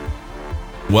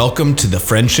Welcome to the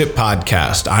Friendship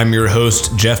Podcast. I'm your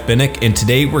host, Jeff Binnick, and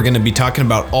today we're going to be talking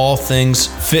about all things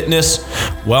fitness,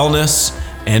 wellness,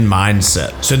 and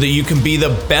mindset so that you can be the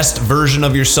best version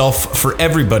of yourself for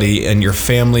everybody in your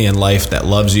family and life that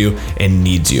loves you and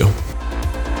needs you.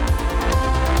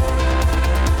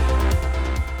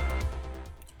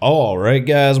 All right,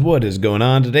 guys, what is going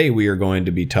on? Today we are going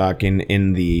to be talking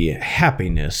in the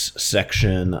happiness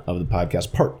section of the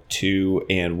podcast, part 2,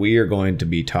 and we are going to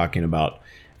be talking about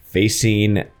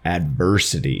facing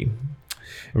adversity.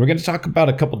 And we're going to talk about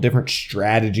a couple different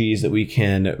strategies that we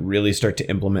can really start to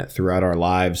implement throughout our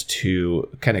lives to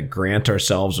kind of grant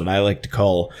ourselves what I like to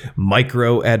call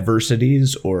micro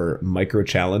adversities or micro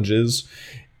challenges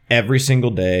every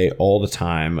single day, all the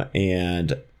time,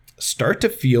 and start to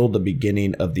feel the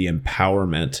beginning of the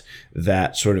empowerment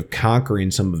that sort of conquering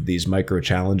some of these micro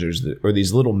challenges or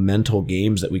these little mental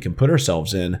games that we can put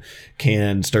ourselves in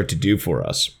can start to do for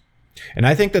us. And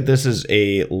I think that this is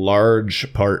a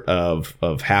large part of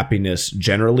happiness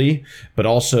generally, but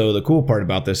also the cool part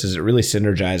about this is it really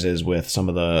synergizes with some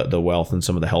of the wealth and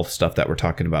some of the health stuff that we're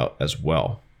talking about as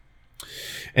well.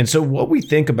 And so what we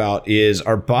think about is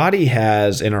our body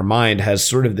has, and our mind has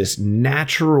sort of this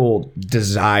natural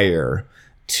desire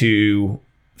to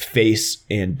face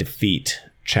and defeat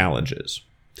challenges.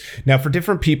 Now, for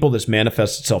different people, this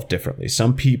manifests itself differently.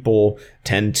 Some people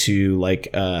tend to like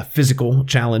physical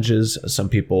challenges. Some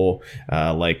people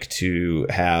like to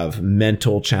have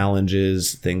mental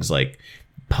challenges, things like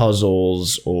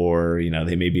puzzles, or,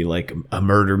 they may be like a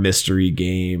murder mystery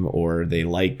game, or they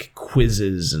like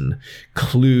quizzes and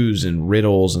clues and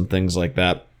riddles and things like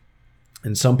that.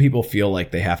 And some people feel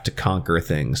like they have to conquer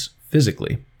things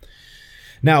physically.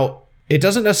 Now, it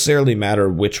doesn't necessarily matter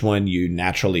which one you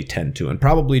naturally tend to, and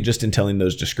probably just in telling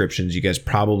those descriptions, you guys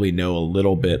probably know a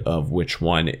little bit of which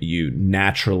one you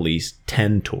naturally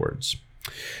tend towards.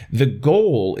 The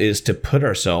goal is to put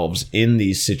ourselves in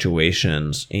these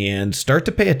situations and start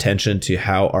to pay attention to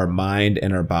how our mind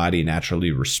and our body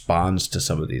naturally responds to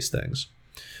some of these things.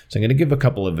 So I'm going to give a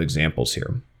couple of examples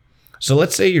here. So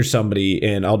let's say you're somebody,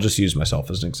 and I'll just use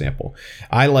myself as an example.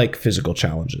 I like physical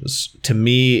challenges. To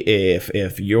me,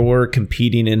 if you're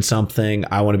competing in something,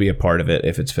 I want to be a part of it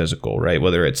if it's physical, right?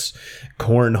 Whether it's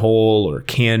cornhole or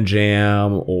can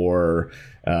jam or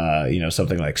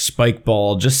something like spike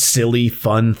ball, just silly,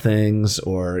 fun things,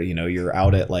 or, you're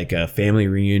out at like a family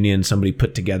reunion, somebody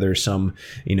put together some,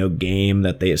 game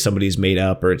that somebody's made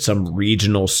up, or it's some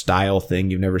regional style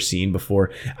thing you've never seen before.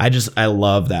 I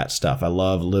love that stuff. I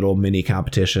love little mini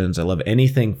competitions. I love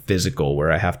anything physical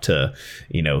where I have to,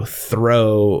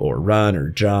 throw or run or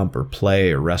jump or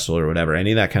play or wrestle or whatever.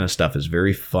 Any of that kind of stuff is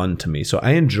very fun to me. So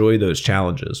I enjoy those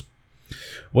challenges.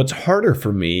 What's harder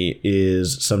for me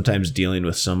is sometimes dealing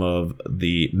with some of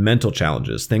the mental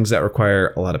challenges, things that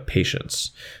require a lot of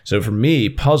patience. So for me,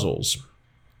 puzzles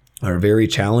are a very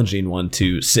challenging one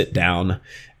to sit down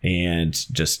and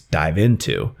just dive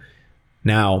into.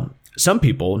 Now, some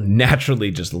people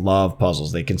naturally just love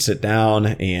puzzles. They can sit down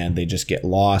and they just get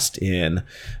lost in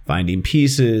finding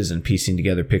pieces and piecing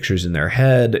together pictures in their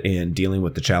head and dealing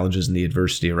with the challenges and the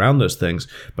adversity around those things.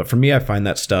 But for me, I find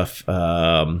that stuff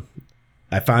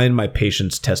I find my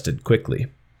patience tested quickly.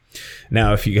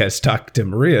 Now, if you guys talk to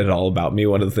Maria at all about me,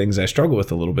 one of the things I struggle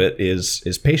with a little bit is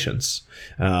patience.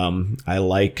 I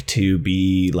like to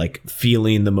be like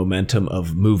feeling the momentum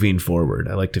of moving forward.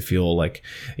 I like to feel like,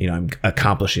 I'm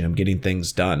accomplishing, I'm getting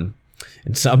things done.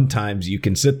 And sometimes you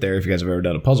can sit there, if you guys have ever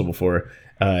done a puzzle before,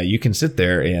 you can sit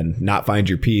there and not find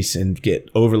your piece and get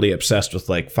overly obsessed with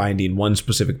like finding one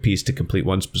specific piece to complete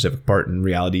one specific part. In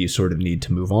reality, you sort of need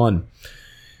to move on.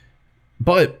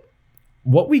 But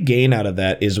what we gain out of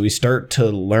that is we start to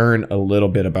learn a little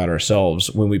bit about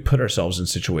ourselves when we put ourselves in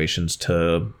situations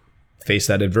to face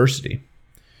that adversity.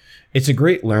 It's a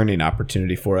great learning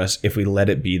opportunity for us if we let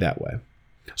it be that way.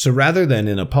 So rather than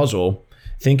in a puzzle,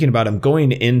 thinking about I'm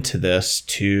going into this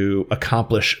to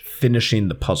accomplish finishing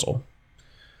the puzzle,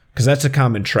 because that's a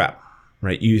common trap,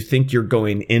 right? You think you're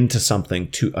going into something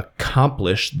to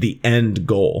accomplish the end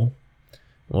goal.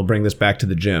 We'll bring this back to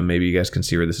the gym. Maybe you guys can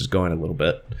see where this is going a little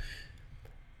bit.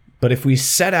 But if we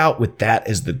set out with that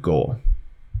as the goal,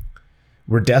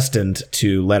 we're destined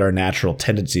to let our natural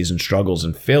tendencies and struggles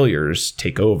and failures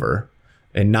take over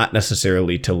and not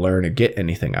necessarily to learn or get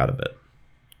anything out of it.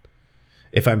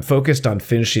 If I'm focused on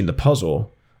finishing the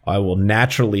puzzle, I will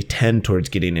naturally tend towards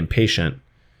getting impatient,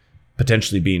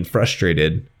 potentially being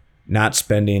frustrated, not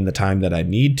spending the time that I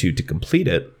need to complete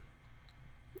it,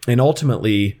 and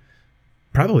ultimately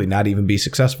probably not even be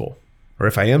successful. Or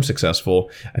if I am successful,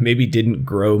 I maybe didn't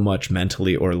grow much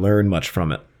mentally or learn much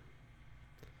from it.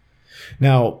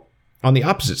 Now, on the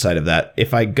opposite side of that,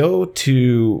 if I go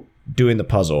to doing the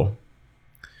puzzle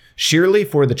sheerly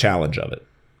for the challenge of it,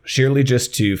 sheerly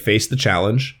just to face the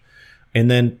challenge and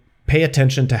then pay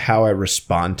attention to how I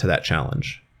respond to that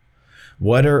challenge.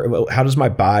 How does my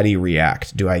body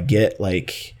react? Do I get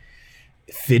like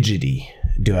fidgety?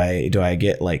 Do I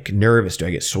get like nervous? Do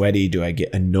I get sweaty? Do I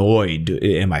get annoyed?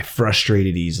 Am I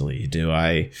frustrated easily?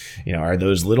 Are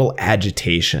those little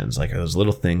agitations, like are those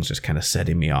little things just kind of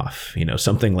setting me off?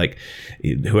 Something like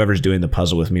whoever's doing the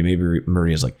puzzle with me, maybe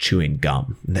Maria's like chewing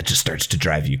gum and that just starts to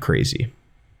drive you crazy.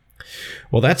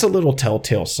 Well, that's a little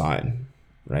telltale sign,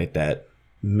 right? That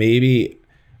maybe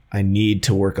I need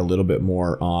to work a little bit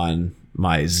more on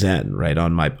my Zen, right?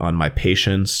 On my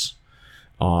patience,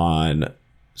 on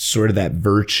sort of that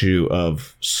virtue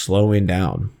of slowing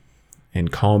down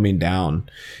and calming down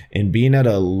and being at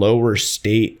a lower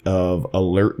state of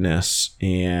alertness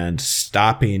and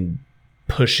stopping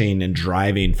pushing and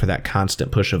driving for that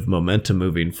constant push of momentum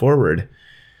moving forward,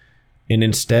 and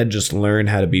instead just learn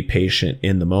how to be patient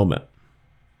in the moment.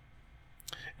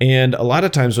 And a lot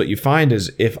of times what you find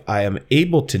is if I am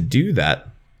able to do that,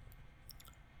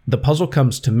 the puzzle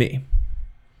comes to me.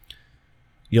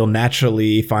 You'll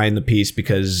naturally find the peace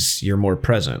because you're more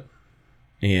present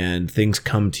and things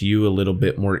come to you a little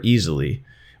bit more easily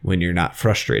when you're not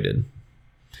frustrated.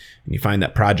 And you find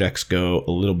that projects go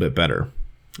a little bit better.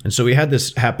 And so we had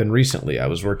this happen recently. I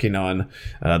was working on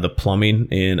the plumbing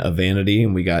in a vanity,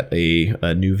 and we got a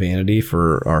new vanity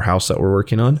for our house that we're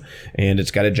working on. And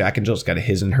it's got a Jack and Jill, it's got a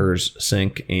his and hers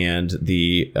sink, and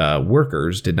the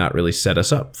workers did not really set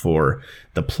us up for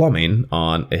the plumbing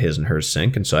on a his and hers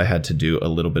sink. And so I had to do a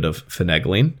little bit of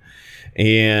finagling.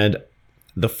 And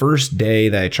the first day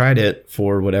that I tried it,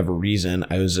 for whatever reason,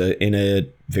 I was in a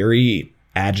very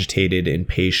agitated,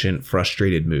 impatient,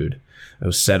 frustrated mood. I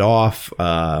was set off.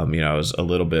 I was a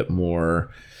little bit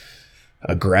more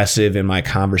aggressive in my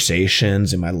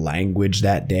conversations, in my language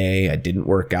that day. I didn't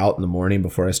work out in the morning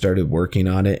before I started working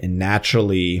on it. And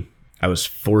naturally, I was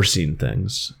forcing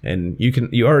things. And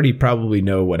you already probably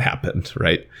know what happened,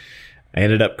 right? I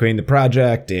ended up quitting the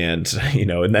project and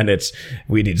then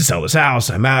we need to sell this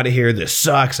house. I'm out of here. This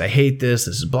sucks. I hate this.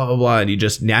 This is blah, blah, blah. And you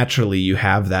just naturally, you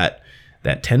have that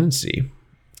tendency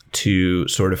to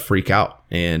sort of freak out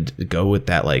and go with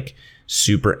that like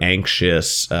super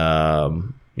anxious,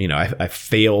 I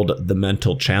failed the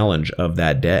mental challenge of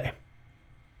that day.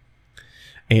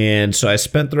 And so I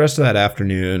spent the rest of that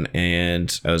afternoon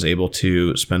and I was able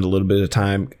to spend a little bit of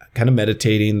time kind of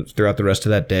meditating throughout the rest of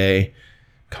that day,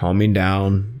 calming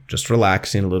down, just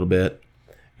relaxing a little bit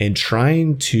and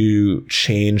trying to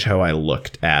change how I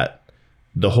looked at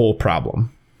the whole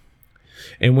problem.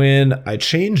 And when I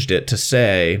changed it to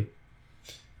say,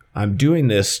 I'm doing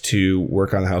this to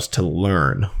work on the house to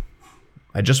learn.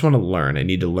 I just want to learn. I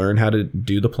need to learn how to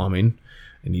do the plumbing.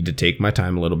 I need to take my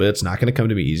time a little bit. It's not going to come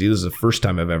to me easy. This is the first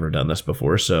time I've ever done this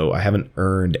before, so I haven't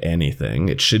earned anything.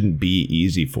 It shouldn't be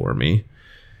easy for me.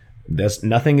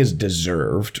 Nothing is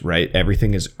deserved, right?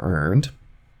 Everything is earned.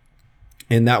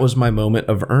 And that was my moment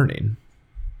of earning.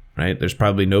 Right? There's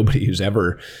probably nobody who's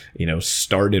ever,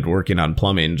 started working on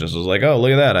plumbing just was like, oh,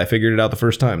 look at that. I figured it out the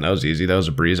first time. That was easy. That was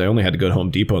a breeze. I only had to go to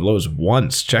Home Depot and Lowe's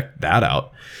once. Check that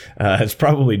out. It's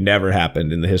probably never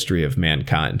happened in the history of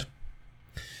mankind.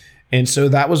 And so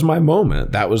that was my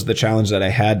moment. That was the challenge that I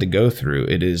had to go through.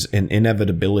 It is an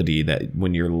inevitability that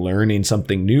when you're learning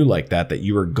something new like that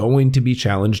you are going to be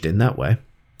challenged in that way,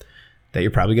 that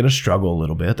you're probably going to struggle a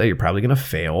little bit, that you're probably going to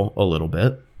fail a little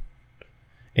bit.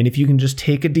 And if you can just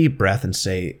take a deep breath and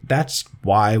say, that's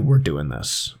why we're doing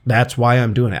this. That's why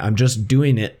I'm doing it. I'm just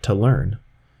doing it to learn.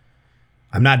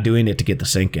 I'm not doing it to get the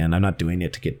sink in. I'm not doing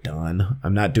it to get done.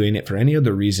 I'm not doing it for any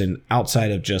other reason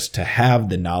outside of just to have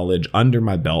the knowledge under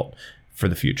my belt for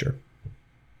the future.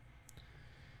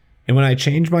 And when I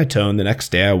changed my tone, the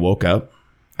next day I woke up,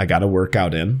 I got a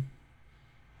workout in.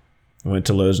 I went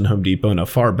to Lowe's and Home Depot in a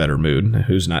far better mood.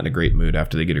 Who's not in a great mood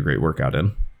after they get a great workout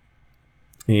in?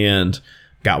 And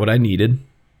got what I needed.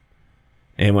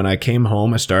 And when I came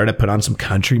home, I put on some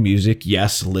country music.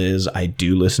 Yes, Liz, I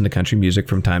do listen to country music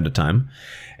from time to time.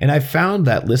 And I found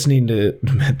that listening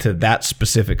to that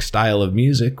specific style of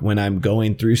music when I'm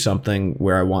going through something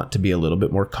where I want to be a little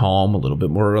bit more calm, a little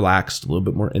bit more relaxed, a little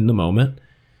bit more in the moment,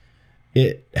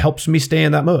 it helps me stay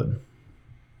in that mode.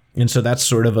 And so that's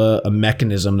sort of a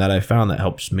mechanism that I found that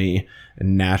helps me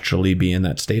naturally be in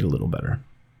that state a little better.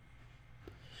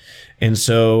 And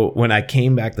so when I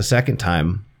came back the second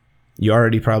time, you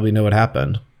already probably know what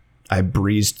happened. I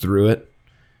breezed through it.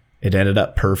 It ended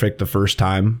up perfect the first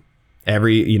time.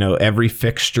 Every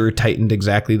fixture tightened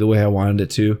exactly the way I wanted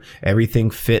it to. Everything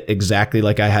fit exactly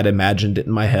like I had imagined it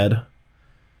in my head.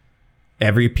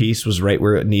 Every piece was right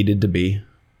where it needed to be.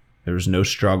 There was no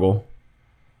struggle.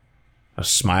 I was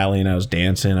smiling, I was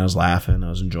dancing, I was laughing, I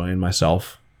was enjoying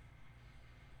myself.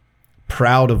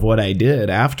 Proud of what I did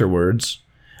afterwards.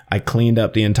 I cleaned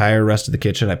up the entire rest of the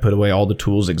kitchen. I put away all the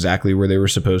tools exactly where they were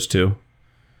supposed to.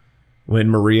 When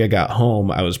Maria got home,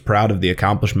 I was proud of the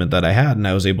accomplishment that I had, and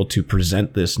I was able to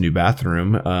present this new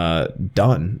bathroom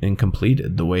done and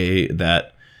completed the way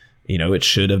that, it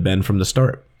should have been from the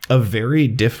start. A very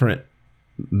different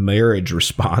marriage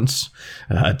response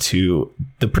to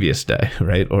the previous day,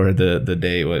 right? Or the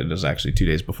day, well, it was actually 2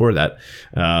 days before that,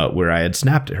 where I had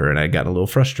snapped at her and I got a little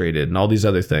frustrated and all these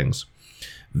other things.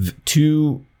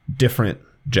 Two different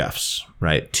Jeffs,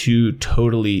 right? Two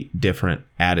totally different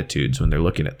attitudes when they're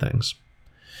looking at things.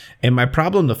 And my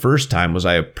problem the first time was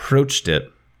I approached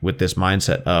it with this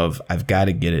mindset of, I've got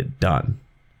to get it done.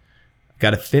 I've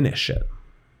got to finish it.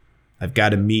 I've got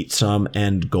to meet some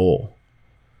end goal.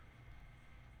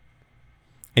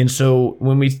 And so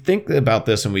when we think about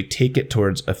this and we take it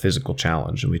towards a physical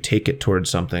challenge and we take it towards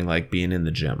something like being in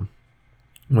the gym,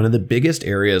 one of the biggest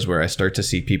areas where I start to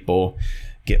see people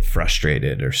get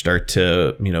frustrated or start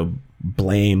to,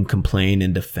 blame, complain,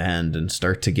 and defend and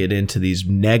start to get into these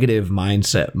negative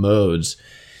mindset modes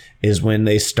is when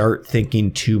they start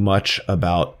thinking too much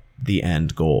about the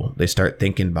end goal. They start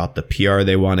thinking about the PR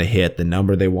they want to hit, the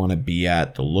number they want to be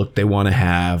at, the look they want to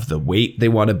have, the weight they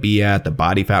want to be at, the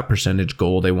body fat percentage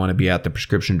goal they want to be at, the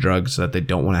prescription drugs that they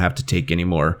don't want to have to take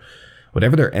anymore,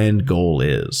 whatever their end goal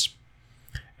is.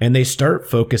 And they start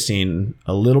focusing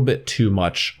a little bit too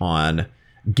much on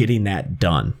getting that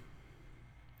done.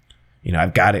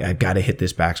 I've got to hit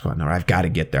this back squat, or I've got to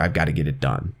get there. I've got to get it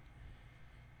done.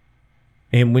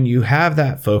 And when you have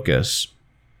that focus,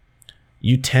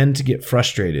 you tend to get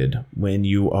frustrated when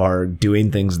you are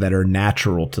doing things that are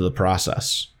natural to the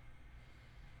process.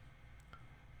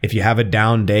 If you have a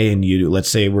down day and let's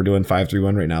say we're doing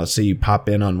 5-3-1 right now. Let's say you pop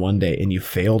in on one day and you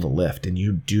fail to lift and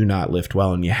you do not lift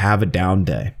well and you have a down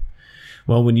day.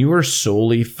 Well, when you are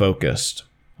solely focused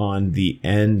on the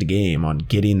end game, on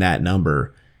getting that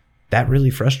number, that really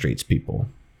frustrates people.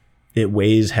 It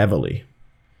weighs heavily.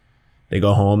 They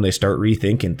go home, they start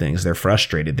rethinking things. They're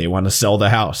frustrated. They want to sell the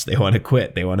house. They want to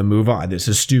quit. They want to move on. This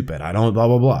is stupid. I don't blah,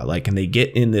 blah, blah. And they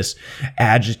get in this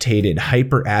agitated,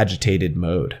 hyper agitated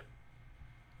mode.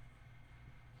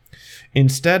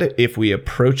 Instead, if we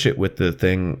approach it with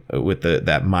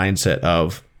that mindset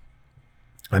of,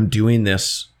 I'm doing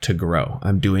this to grow.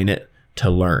 I'm doing it to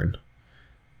learn.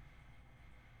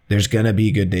 There's going to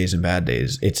be good days and bad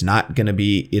days. It's not going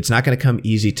to come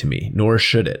easy to me, nor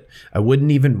should it. I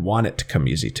wouldn't even want it to come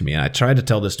easy to me. And I try to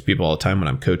tell this to people all the time when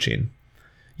I'm coaching.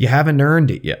 You haven't earned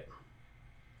it yet.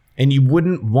 And you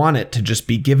wouldn't want it to just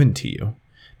be given to you,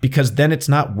 because then it's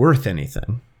not worth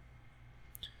anything.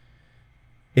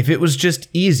 If it was just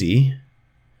easy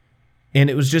and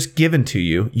it was just given to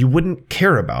you, you wouldn't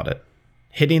care about it.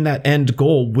 Hitting that end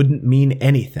goal wouldn't mean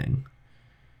anything.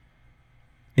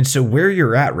 And so where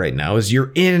you're at right now is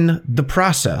you're in the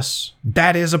process.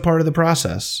 That is a part of the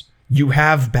process. You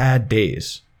have bad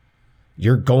days.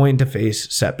 You're going to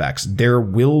face setbacks. There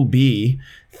will be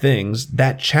things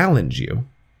that challenge you.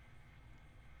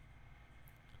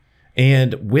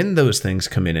 And when those things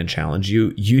come in and challenge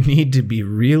you, you need to be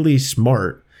really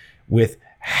smart with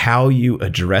how you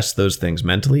address those things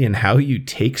mentally and how you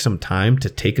take some time to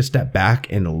take a step back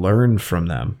and learn from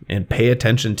them and pay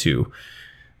attention to,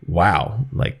 wow,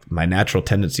 my natural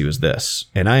tendency was this.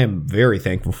 And I am very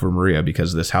thankful for Maria,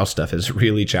 because this house stuff has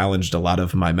really challenged a lot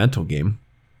of my mental game.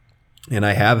 And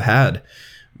I have had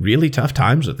really tough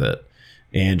times with it.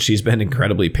 And she's been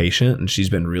incredibly patient, and she's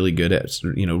been really good at,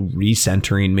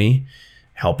 recentering me,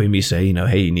 helping me say,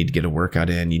 hey, you need to get a workout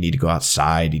in. You need to go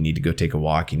outside. You need to go take a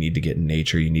walk. You need to get in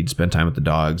nature. You need to spend time with the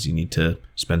dogs. You need to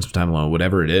spend some time alone,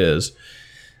 whatever it is.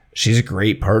 She's a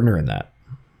great partner in that.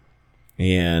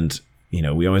 And,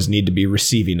 we always need to be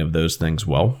receiving of those things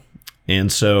well.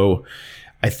 And so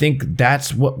I think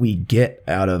that's what we get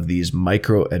out of these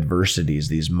micro adversities,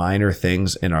 these minor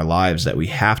things in our lives that we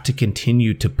have to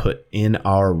continue to put in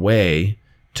our way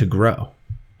to grow.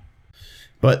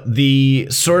 But the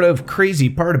sort of crazy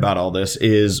part about all this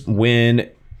is when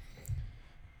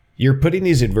you're putting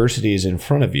these adversities in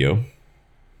front of you,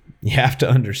 you have to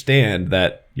understand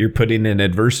that you're putting an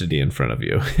adversity in front of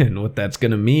you. And what that's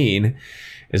going to mean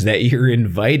is that you're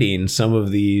inviting some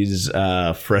of these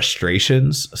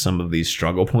frustrations, some of these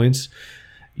struggle points,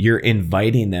 you're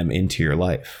inviting them into your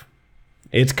life.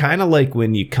 It's kind of like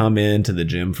when you come into the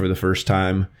gym for the first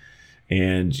time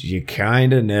and you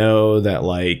kind of know that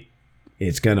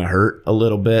it's going to hurt a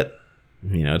little bit.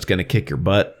 It's going to kick your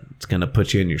butt. It's going to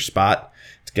put you in your spot.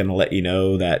 It's going to let you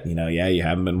know that, yeah, you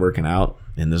haven't been working out,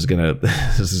 and this is going to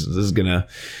this is going to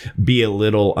be a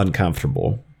little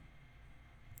uncomfortable.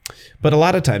 But a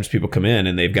lot of times people come in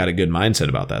and they've got a good mindset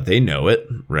about that. They know it,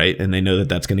 right? And they know that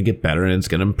that's going to get better and it's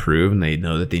going to improve, and they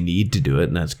know that they need to do it,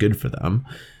 and that's good for them.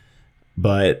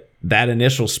 But that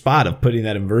initial spot of putting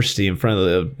that adversity in front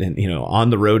of on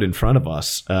the road in front of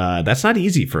us, that's not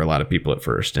easy for a lot of people at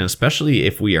first. And especially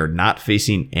if we are not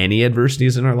facing any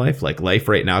adversities in our life, like life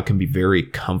right now can be very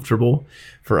comfortable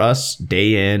for us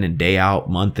day in and day out,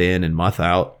 month in and month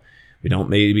out. We don't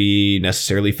maybe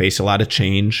necessarily face a lot of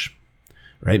change,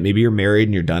 right? Maybe you're married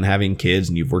and you're done having kids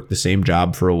and you've worked the same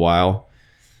job for a while.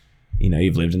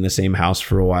 You've lived in the same house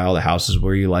for a while. The house is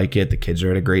where you like it. The kids are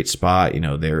at a great spot.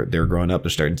 They're growing up. They're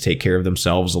starting to take care of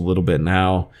themselves a little bit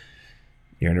now.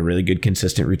 You're in a really good,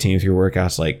 consistent routine with your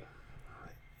workouts. Like,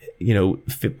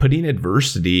 putting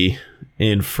adversity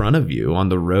in front of you on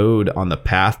the road, on the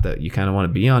path that you kind of want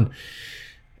to be on,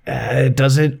 it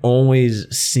doesn't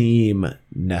always seem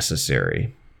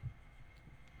necessary.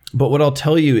 But what I'll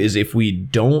tell you is, if we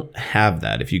don't have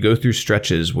that, if you go through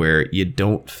stretches where you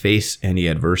don't face any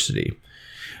adversity,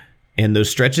 and those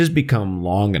stretches become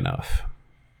long enough,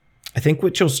 I think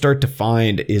what you'll start to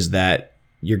find is that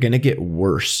you're going to get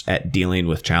worse at dealing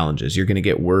with challenges. You're going to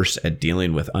get worse at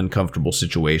dealing with uncomfortable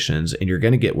situations, and you're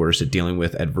going to get worse at dealing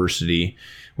with adversity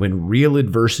when real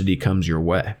adversity comes your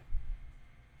way.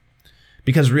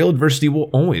 Because real adversity will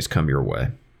always come your way.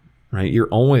 Right? You're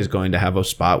always going to have a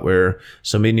spot where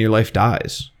somebody in your life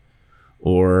dies,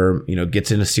 or,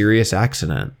 gets in a serious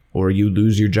accident, or you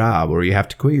lose your job, or you have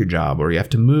to quit your job, or you have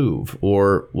to move,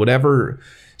 or whatever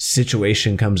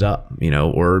situation comes up,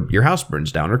 or your house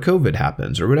burns down, or COVID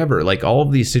happens, or whatever. Like, all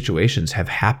of these situations have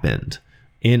happened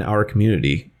in our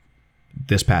community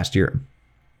this past year.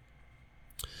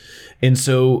 And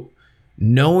so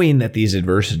knowing that these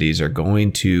adversities are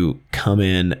going to come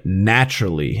in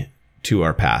naturally to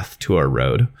our path, to our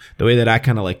road, the way that I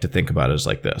kind of like to think about it is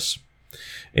like this,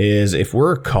 is if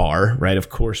we're a car, right? Of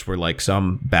course, we're like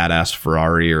some badass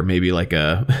Ferrari, or maybe like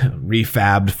a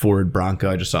refabbed Ford Bronco.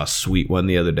 I just saw a sweet one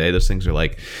the other day. Those things are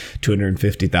like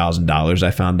 $250,000, I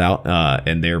found out,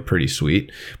 and they're pretty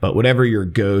sweet. But whatever your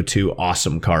go-to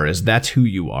awesome car is, that's who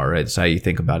you are, right? It's how you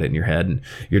think about it in your head. And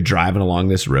you're driving along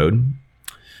this road,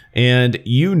 and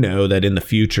that in the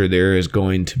future there is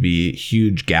going to be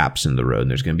huge gaps in the road, and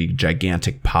there's going to be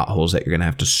gigantic potholes that you're going to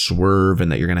have to swerve,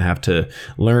 and that you're going to have to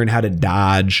learn how to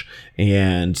dodge,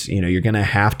 and you're going to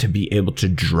have to be able to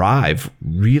drive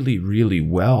really, really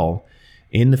well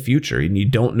in the future, and you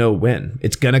don't know when.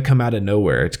 It's going to come out of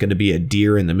nowhere. It's going to be a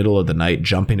deer in the middle of the night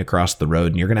jumping across the road,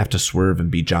 and you're going to have to swerve and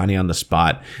be Johnny on the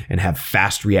spot and have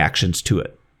fast reactions to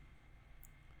it.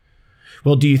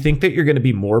 Well, do you think that you're going to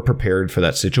be more prepared for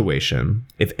that situation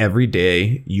if every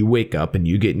day you wake up and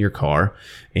you get in your car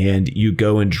and you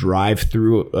go and drive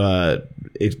through an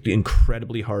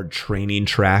incredibly hard training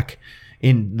track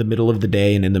in the middle of the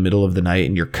day and in the middle of the night,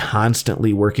 and you're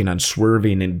constantly working on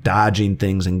swerving and dodging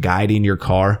things and guiding your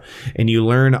car, and you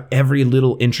learn every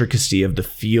little intricacy of the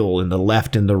feel and the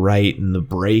left and the right and the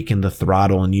brake and the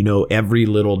throttle, and every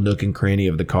little nook and cranny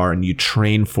of the car, and you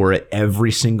train for it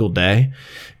every single day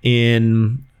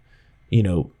in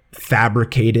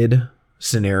fabricated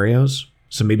scenarios.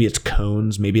 So maybe it's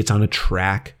cones, maybe it's on a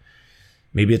track,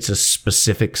 maybe it's a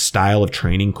specific style of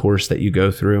training course that you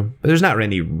go through, but there's not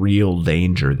any real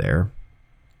danger there.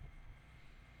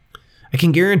 I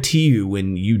can guarantee you,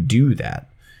 when you do that,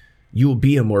 you will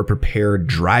be a more prepared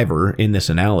driver in this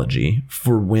analogy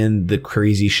for when the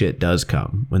crazy shit does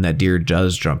come, when that deer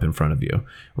does jump in front of you,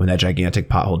 when that gigantic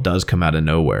pothole does come out of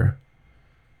nowhere,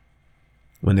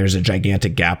 when there's a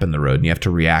gigantic gap in the road and you have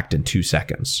to react in 2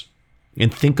 seconds.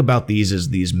 And think about these as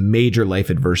these major life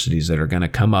adversities that are going to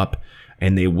come up,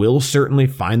 and they will certainly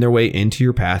find their way into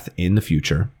your path in the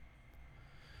future.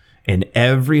 And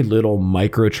every little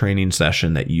micro training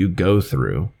session that you go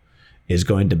through is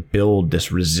going to build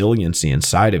this resiliency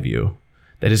inside of you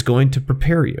that is going to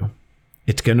prepare you.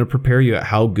 It's going to prepare you at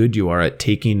how good you are at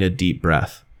taking a deep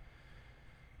breath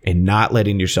and not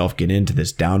letting yourself get into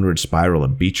this downward spiral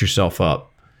and beat yourself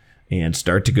up and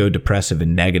start to go depressive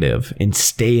and negative and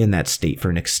stay in that state for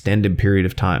an extended period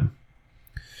of time.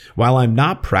 While I'm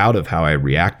not proud of how I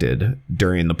reacted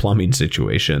during the plumbing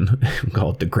situation,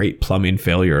 call it the great plumbing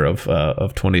failure of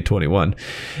 2021,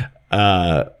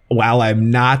 while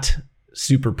I'm not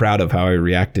super proud of how I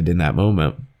reacted in that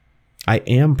moment, I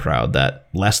am proud that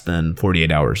less than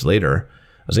 48 hours later,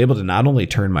 I was able to not only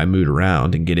turn my mood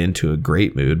around and get into a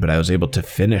great mood, but I was able to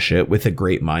finish it with a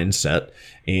great mindset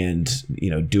and,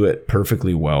 do it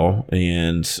perfectly well.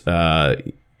 And,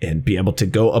 and be able to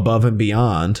go above and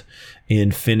beyond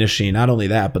in finishing not only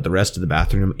that, but the rest of the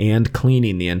bathroom and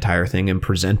cleaning the entire thing and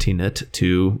presenting it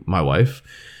to my wife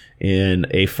in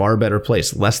a far better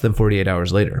place less than 48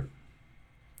 hours later.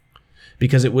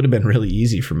 Because it would have been really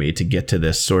easy for me to get to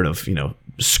this sort of,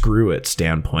 screw it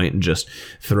standpoint and just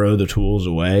throw the tools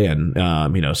away and,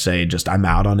 say just I'm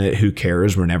out on it. Who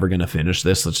cares? We're never going to finish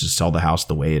this. Let's just sell the house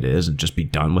the way it is and just be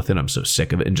done with it. I'm so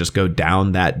sick of it, and just go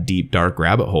down that deep, dark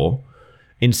rabbit hole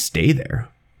and stay there.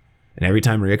 And every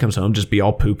time Maria comes home, just be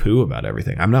all poo-poo about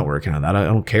everything. I'm not working on that. I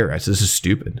don't care. This is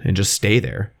stupid, and just stay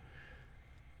there.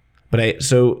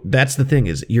 So that's the thing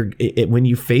is when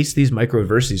you face these micro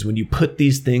adversities, when you put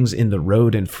these things in the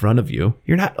road in front of you,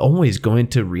 you're not always going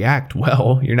to react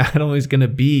well. You're not always going to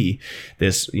be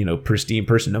this, pristine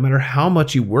person. No matter how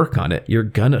much you work on it, you're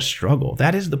going to struggle.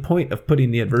 That is the point of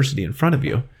putting the adversity in front of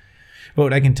you. But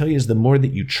what I can tell you is the more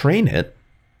that you train it,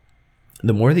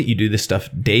 the more that you do this stuff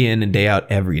day in and day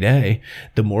out every day,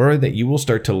 the more that you will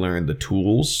start to learn the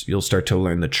tools. You'll start to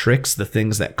learn the tricks, the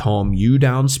things that calm you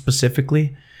down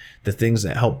specifically, the things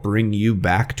that help bring you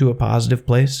back to a positive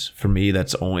place. For me,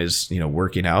 that's always,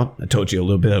 working out. I told you a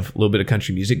little bit of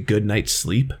country music, good night's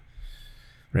sleep,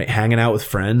 right? Hanging out with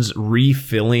friends,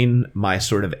 refilling my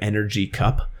sort of energy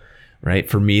cup, right?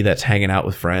 For me, that's hanging out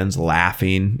with friends,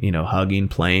 laughing, hugging,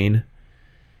 playing,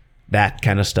 that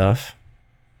kind of stuff.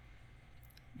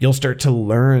 You'll start to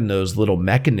learn those little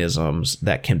mechanisms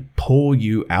that can pull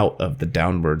you out of the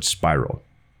downward spiral.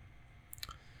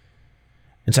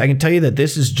 And so I can tell you that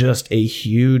this is just a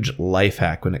huge life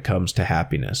hack when it comes to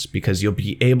happiness, because you'll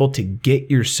be able to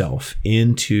get yourself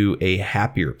into a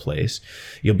happier place.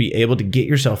 You'll be able to get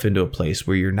yourself into a place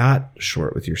where you're not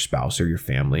short with your spouse or your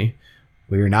family,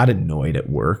 where you're not annoyed at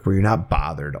work, where you're not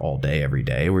bothered all day, every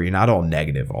day, where you're not all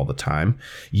negative all the time.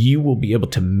 You will be able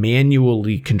to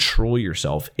manually control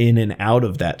yourself in and out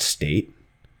of that state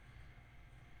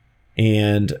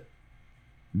and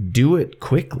do it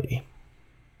quickly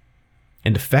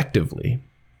and effectively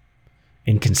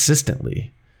and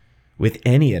consistently with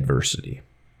any adversity,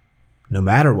 no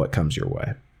matter what comes your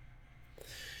way.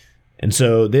 And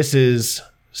so this is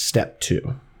step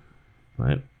 2,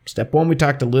 right? Step 1, we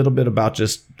talked a little bit about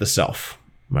just the self,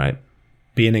 right?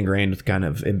 Being ingrained with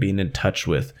and being in touch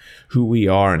with who we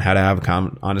are and how to have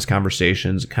honest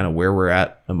conversations, kind of where we're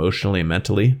at emotionally and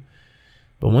mentally.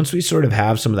 But once we sort of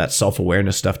have some of that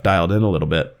self-awareness stuff dialed in a little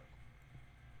bit,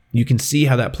 you can see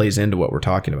how that plays into what we're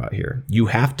talking about here. You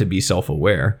have to be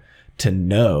self-aware to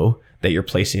know that you're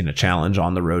placing a challenge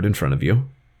on the road in front of you.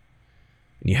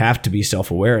 And you have to be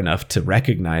self-aware enough to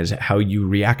recognize how you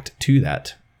react to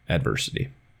that adversity.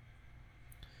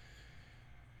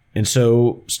 And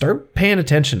so start paying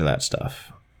attention to that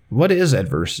stuff. What is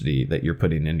adversity that you're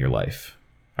putting in your life?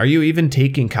 Are you even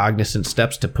taking cognizant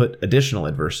steps to put additional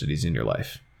adversities in your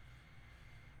life?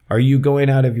 Are you going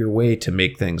out of your way to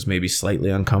make things maybe slightly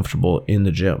uncomfortable in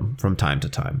the gym from time to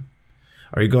time?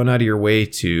 Are you going out of your way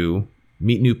to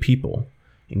meet new people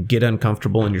and get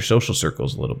uncomfortable in your social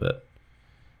circles a little bit?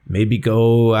 Maybe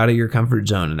go out of your comfort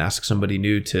zone and ask somebody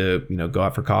new to, go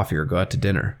out for coffee or go out to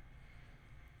dinner.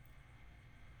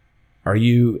 Are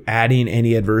you adding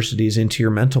any adversities into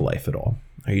your mental life at all?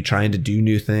 Are you trying to do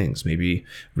new things? Maybe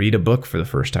read a book for the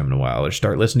first time in a while, or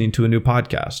start listening to a new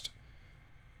podcast.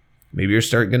 Maybe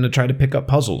you're going to try to pick up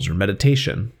puzzles or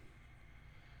meditation.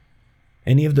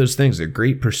 Any of those things are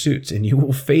great pursuits, and you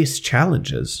will face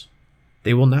challenges.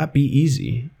 They will not be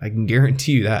easy. I can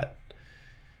guarantee you that.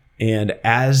 And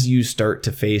as you start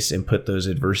to face and put those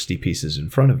adversity pieces in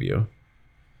front of you,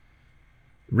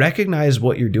 recognize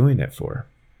what you're doing it for.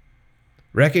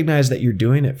 Recognize that you're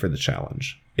doing it for the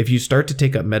challenge. If you start to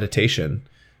take up meditation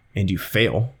and you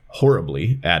fail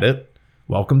horribly at it,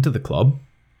 welcome to the club.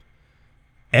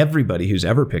 Everybody who's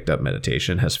ever picked up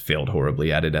meditation has failed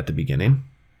horribly at it at the beginning.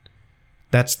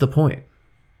 That's the point.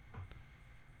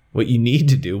 What you need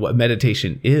to do, what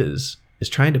meditation is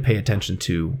trying to pay attention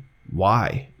to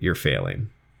why you're failing.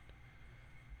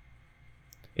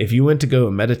 If you went to go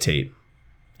meditate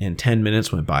and 10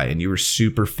 minutes went by and you were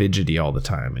super fidgety all the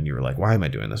time and you were like, why am I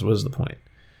doing this? What is the point?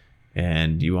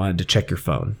 And you wanted to check your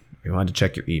phone, or you wanted to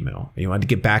check your email, or you wanted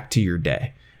to get back to your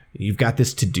day. You've got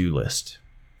this to-do list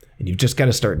and you've just got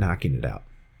to start knocking it out.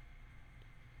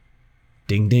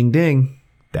 Ding, ding, ding.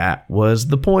 That was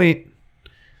the point.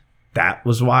 That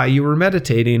was why you were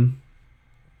meditating.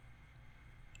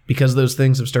 Because those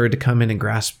things have started to come in and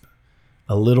grasp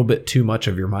a little bit too much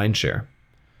of your mind share.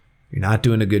 You're not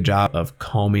doing a good job of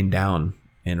calming down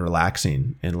and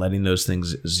relaxing and letting those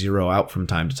things zero out from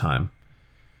time to time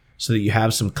so that you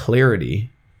have some clarity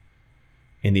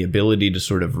and the ability to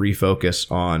sort of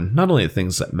refocus on not only the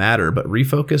things that matter, but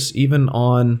refocus even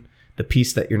on the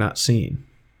piece that you're not seeing.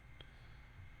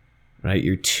 Right?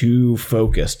 You're too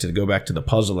focused, to go back to the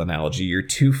puzzle analogy, you're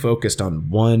too focused on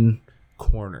one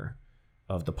corner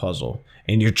of the puzzle,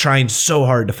 and you're trying so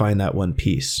hard to find that one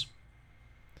piece.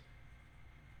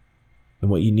 And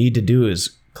what you need to do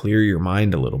is clear your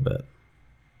mind a little bit.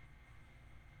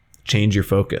 Change your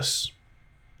focus.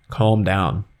 Calm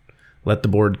down. Let the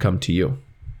board come to you.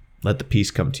 Let the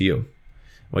piece come to you.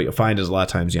 What you'll find is a lot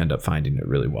of times you end up finding it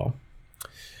really well.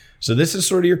 So this is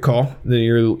sort of your call.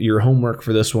 Your homework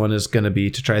for this one is going to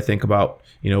be to try to think about,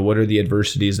 what are the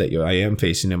adversities that I am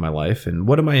facing in my life, and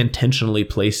what am I intentionally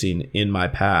placing in my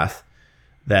path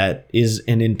that is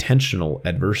an intentional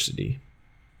adversity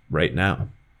right now.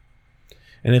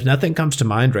 And if nothing comes to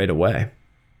mind right away,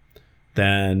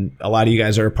 then a lot of you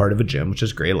guys are a part of a gym, which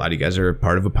is great. A lot of you guys are a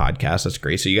part of a podcast. That's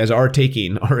great. So you guys are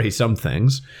taking already some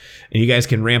things, and you guys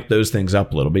can ramp those things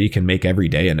up a little bit. You can make every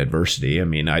day an adversity. I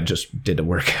mean, I just did a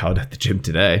workout at the gym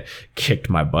today, kicked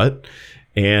my butt,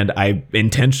 and I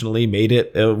intentionally made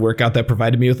it a workout that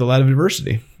provided me with a lot of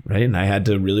adversity, right? And I had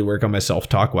to really work on my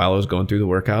self-talk while I was going through the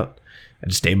workout. I had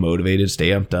to stay motivated, stay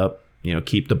amped up,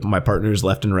 keep my partners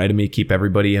left and right of me, keep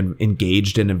everybody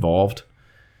engaged and involved.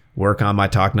 Work on my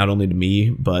talk, not only to me,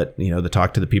 but, the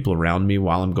talk to the people around me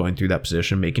while I'm going through that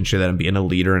position, making sure that I'm being a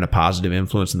leader and a positive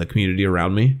influence in the community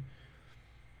around me.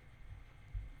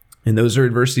 And those are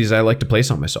adversities I like to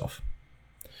place on myself.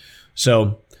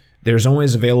 So there's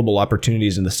always available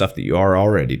opportunities in the stuff that you are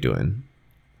already doing.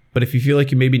 But if you feel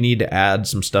like you maybe need to add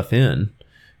some stuff in,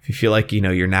 if you feel like,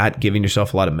 you're not giving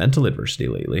yourself a lot of mental adversity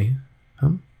lately,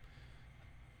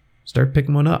 start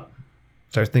picking one up.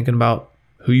 Start thinking about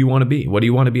who you want to be. What do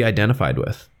you want to be identified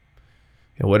with?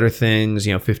 What are things,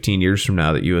 15 years from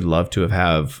now that you would love to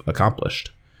have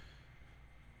accomplished?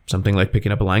 Something like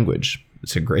picking up a language.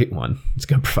 It's a great one. It's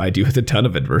going to provide you with a ton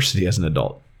of adversity as an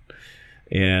adult.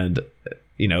 And,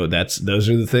 those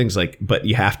are the things but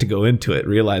you have to go into it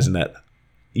realizing that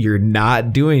you're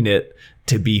not doing it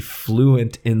to be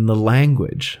fluent in the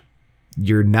language.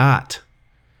 You're not.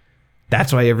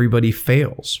 That's why everybody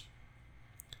fails.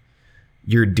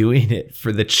 You're doing it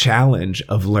for the challenge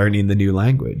of learning the new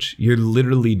language. You're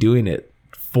literally doing it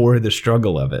for the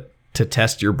struggle of it, to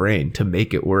test your brain, to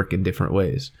make it work in different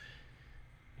ways.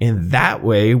 And that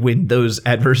way, when those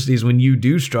adversities, when you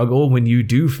do struggle, when you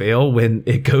do fail, when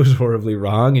it goes horribly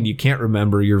wrong and you can't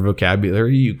remember your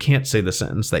vocabulary, you can't say the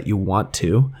sentence that you want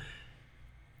to,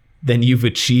 then you've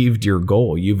achieved your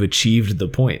goal. You've achieved the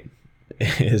point.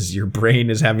 Is your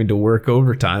brain is having to work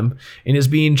overtime and is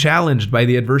being challenged by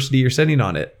the adversity you're setting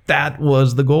on it. That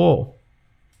was the goal.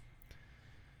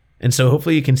 And so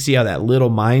hopefully you can see how that little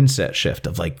mindset shift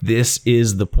of this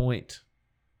is the point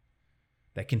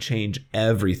that can change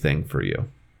everything for you.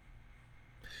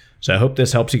 So I hope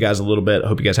this helps you guys a little bit. I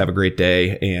hope you guys have a great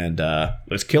day, and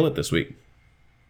let's kill it this week.